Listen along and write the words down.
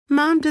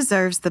Mom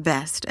deserves the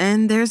best,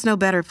 and there's no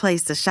better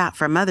place to shop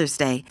for Mother's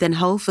Day than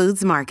Whole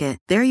Foods Market.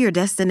 They're your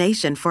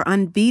destination for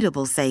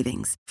unbeatable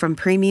savings, from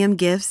premium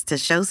gifts to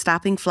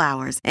show-stopping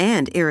flowers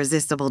and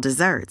irresistible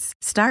desserts.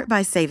 Start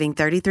by saving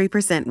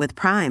 33% with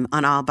Prime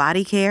on all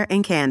body care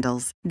and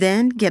candles.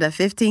 Then get a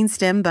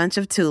 15-stem bunch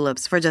of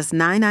tulips for just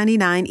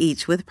 $9.99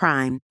 each with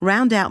Prime.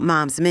 Round out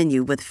Mom's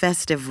menu with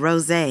festive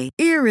rosé,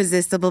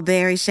 irresistible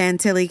berry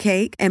chantilly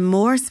cake, and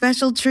more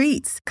special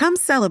treats. Come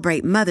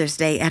celebrate Mother's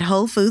Day at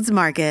Whole Foods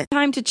Market.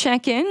 Time to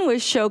check in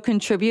with show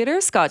contributor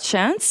Scott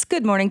Shantz.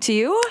 Good morning to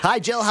you. Hi,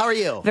 Jill. How are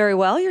you? Very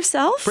well.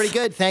 Yourself? Pretty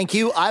good, thank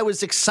you. I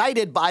was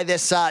excited by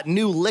this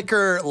new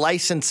liquor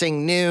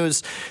licensing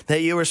news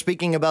that you were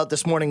speaking about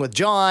this morning with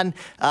John.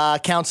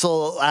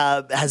 Council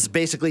has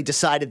basically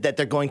decided that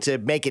they're going to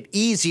make it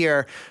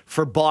easier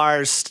for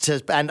bars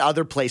and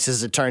other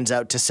places, it turns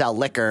out, to sell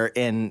liquor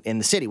in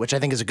the city, which I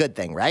think is a good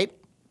thing, right?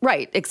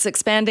 Right. It's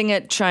expanding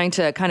it, trying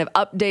to kind of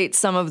update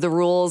some of the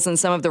rules and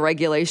some of the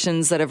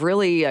regulations that have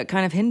really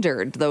kind of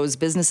hindered those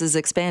businesses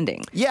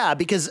expanding. Yeah,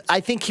 because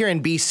I think here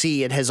in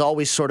BC, it has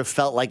always sort of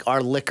felt like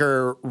our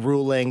liquor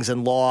rulings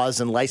and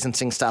laws and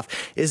licensing stuff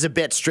is a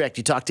bit strict.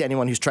 You talk to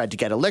anyone who's tried to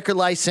get a liquor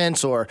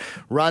license or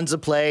runs a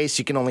place,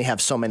 you can only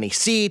have so many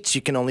seats,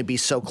 you can only be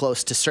so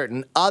close to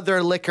certain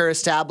other liquor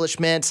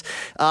establishments,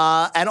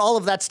 and all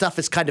of that stuff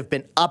has kind of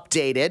been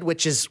updated,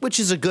 which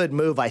is a good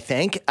move, I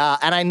think.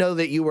 And I know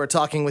that you were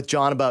talking with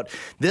John about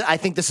I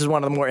think this is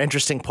one of the more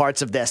interesting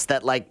parts of this,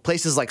 that like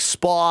places like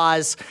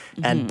spas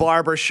and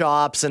barber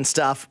shops and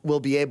stuff will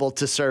be able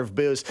to serve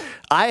booze.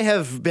 I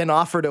have been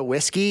offered a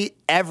whiskey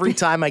every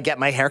time I get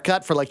my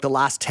haircut for like the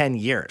last 10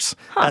 years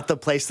at the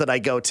place that I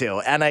go to.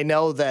 And I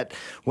know that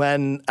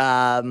when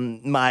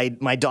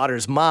my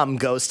daughter's mom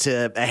goes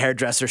to a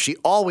hairdresser, she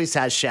always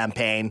has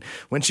champagne.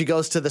 When she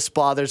goes to the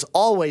spa, there's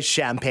always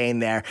champagne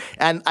there.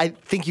 And I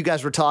think you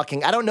guys were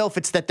talking, I don't know if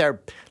it's that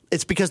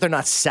it's because they're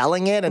not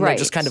selling it and they're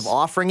just kind of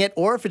offering it,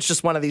 or if it's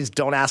just one of these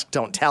don't ask,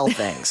 don't tell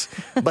things.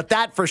 But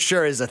that for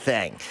sure is a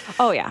thing.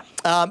 Oh, yeah.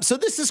 So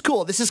this is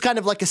cool. This is kind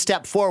of like a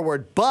step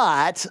forward.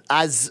 But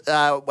as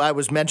I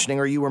was mentioning,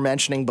 or you were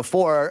mentioning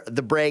before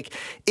the break,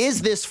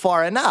 is this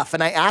far enough?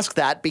 And I ask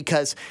that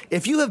because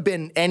if you have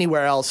been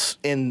anywhere else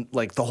in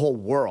like the whole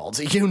world,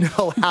 you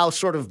know how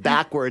sort of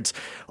backwards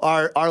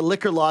our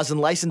liquor laws and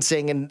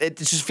licensing, and it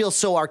just feels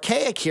so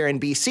archaic here in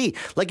BC.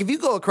 Like if you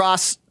go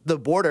across the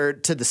border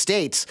to the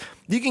States,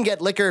 you can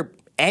get liquor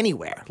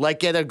anywhere,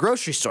 like at a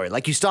grocery store.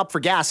 Like you stop for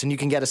gas and you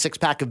can get a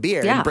 6-pack of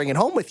beer and bring it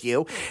home with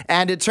you.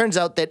 And it turns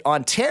out that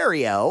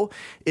Ontario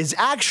is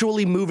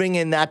actually moving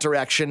in that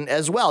direction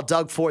as well.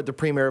 Doug Ford, the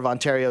Premier of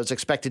Ontario, is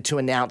expected to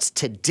announce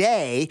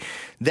today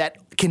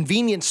that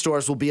convenience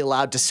stores will be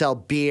allowed to sell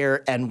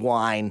beer and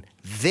wine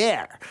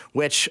there,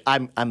 which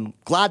I'm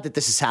glad that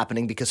this is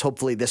happening, because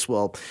hopefully this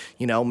will,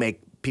 make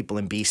people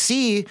in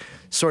BC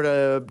sort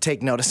of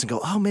take notice and go,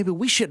 oh, maybe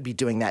we should be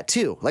doing that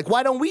too. Like,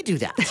 why don't we do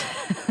that?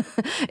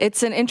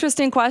 It's an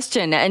interesting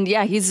question. And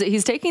yeah,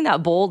 he's taking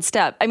that bold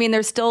step. I mean,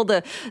 there's still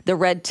the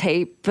red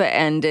tape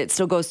and it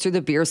still goes through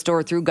the beer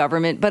store, through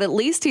government, but at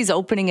least he's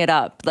opening it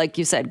up. Like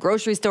you said,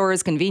 grocery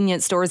stores,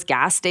 convenience stores,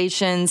 gas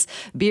stations,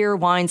 beer,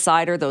 wine,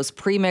 cider, those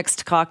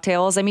pre-mixed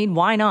cocktails. I mean,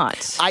 why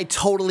not? I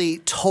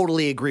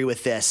totally agree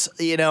with this.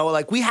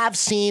 Like we have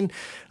seen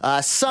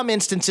some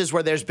instances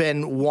where there's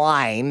been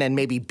wine and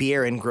maybe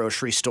beer in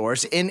grocery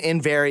stores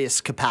in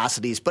various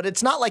capacities, but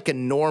it's not like a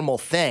normal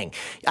thing.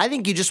 I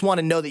think you just want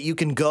to know that you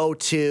can go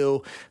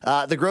to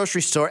the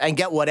grocery store and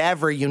get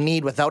whatever you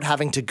need without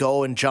having to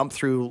go and jump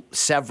through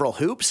several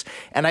hoops.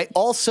 And I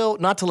also,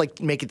 not to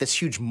like make it this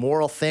huge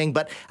moral thing,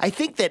 but I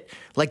think that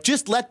like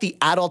just let the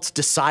adults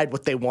decide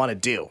what they want to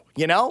do.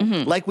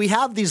 Like we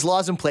have these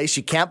laws in place.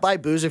 You can't buy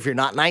booze if you're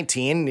not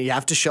 19. You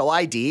have to show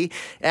ID.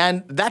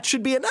 And that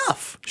should be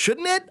enough,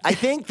 shouldn't it? I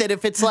think that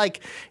if it's like,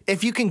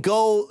 if you can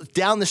go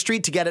down the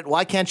street to get it,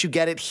 why can't you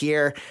get it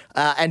here?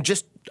 And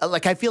just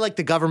like, I feel like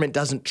the government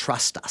doesn't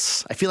trust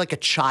us. I feel like a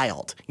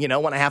child,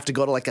 when I have to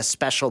go to like a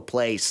special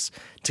place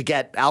to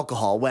get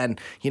alcohol, when,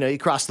 you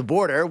cross the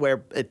border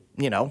where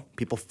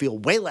people feel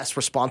way less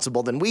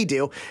responsible than we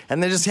do,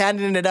 and they're just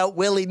handing it out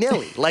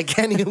willy-nilly. Like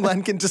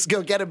anyone can just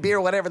go get a beer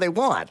whenever they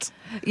want.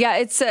 Yeah,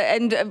 it's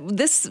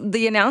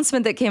the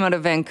announcement that came out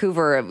of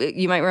Vancouver,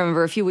 you might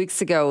remember a few weeks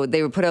ago,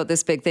 they would put out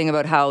this big thing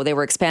about how they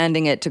were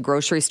expanding it to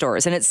grocery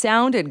stores, and it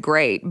sounded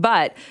great,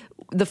 but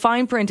the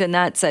fine print in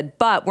that said,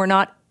 but we're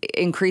not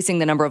increasing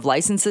the number of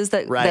licenses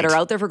that are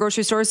out there for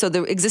grocery stores. So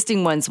the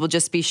existing ones will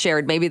just be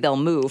shared. Maybe they'll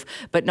move,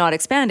 but not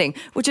expanding,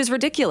 which is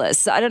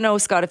ridiculous. I don't know,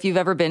 Scott, if you've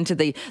ever been to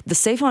the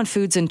Save On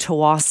Foods in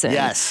Tsawwassen.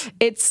 Yes.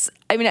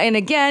 And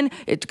again,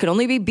 it could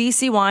only be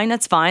BC wine.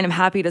 That's fine. I'm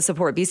happy to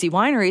support BC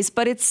wineries,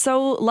 but it's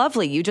so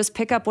lovely. You just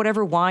pick up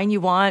whatever wine you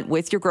want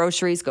with your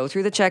groceries, go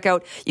through the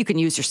checkout. You can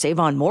use your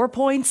Save On More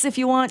points if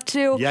you want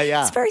to.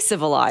 Yeah. It's very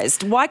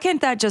civilized. Why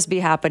can't that just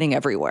be happening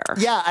everywhere?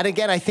 Yeah, and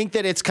again, I think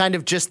that it's kind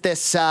of just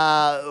this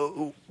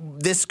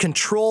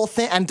control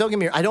thing. And don't get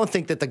me wrong, I don't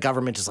think that the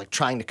government is like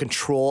trying to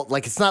control.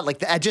 Like, it's not like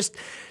that.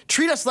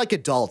 treat us like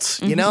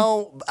adults. You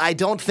know, I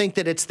don't think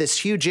that it's this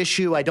huge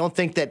issue. I don't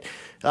think that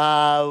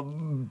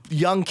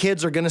young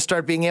kids are going to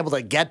start being able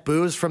to get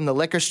booze from the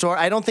liquor store.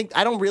 I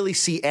don't really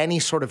see any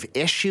sort of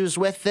issues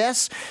with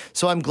this.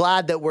 So I'm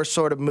glad that we're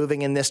sort of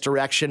moving in this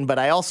direction. But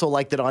I also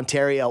like that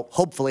Ontario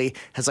hopefully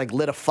has like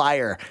lit a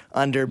fire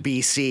under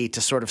BC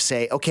to sort of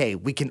say, okay,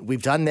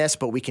 we've done this,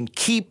 but we can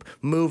keep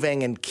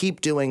moving and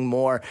keep doing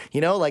more.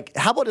 You know, like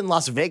how about in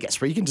Las Vegas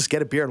where you can just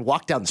get a beer and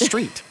walk down the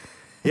street?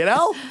 You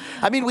know?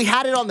 I mean, we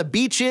had it on the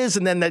beaches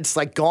and then it's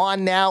like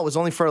gone now. It was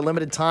only for a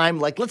limited time.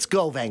 Like, let's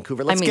go,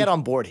 Vancouver. Let's get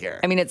on board here.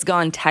 I mean, it's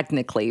gone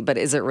technically, but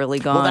is it really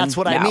gone? Well, that's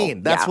what No. I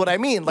mean. That's Yeah. what I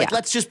mean. Like,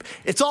 Yeah.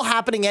 it's all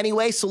happening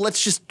anyway, so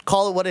let's just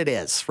call it what it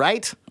is,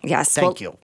 right? Yes. Thank you.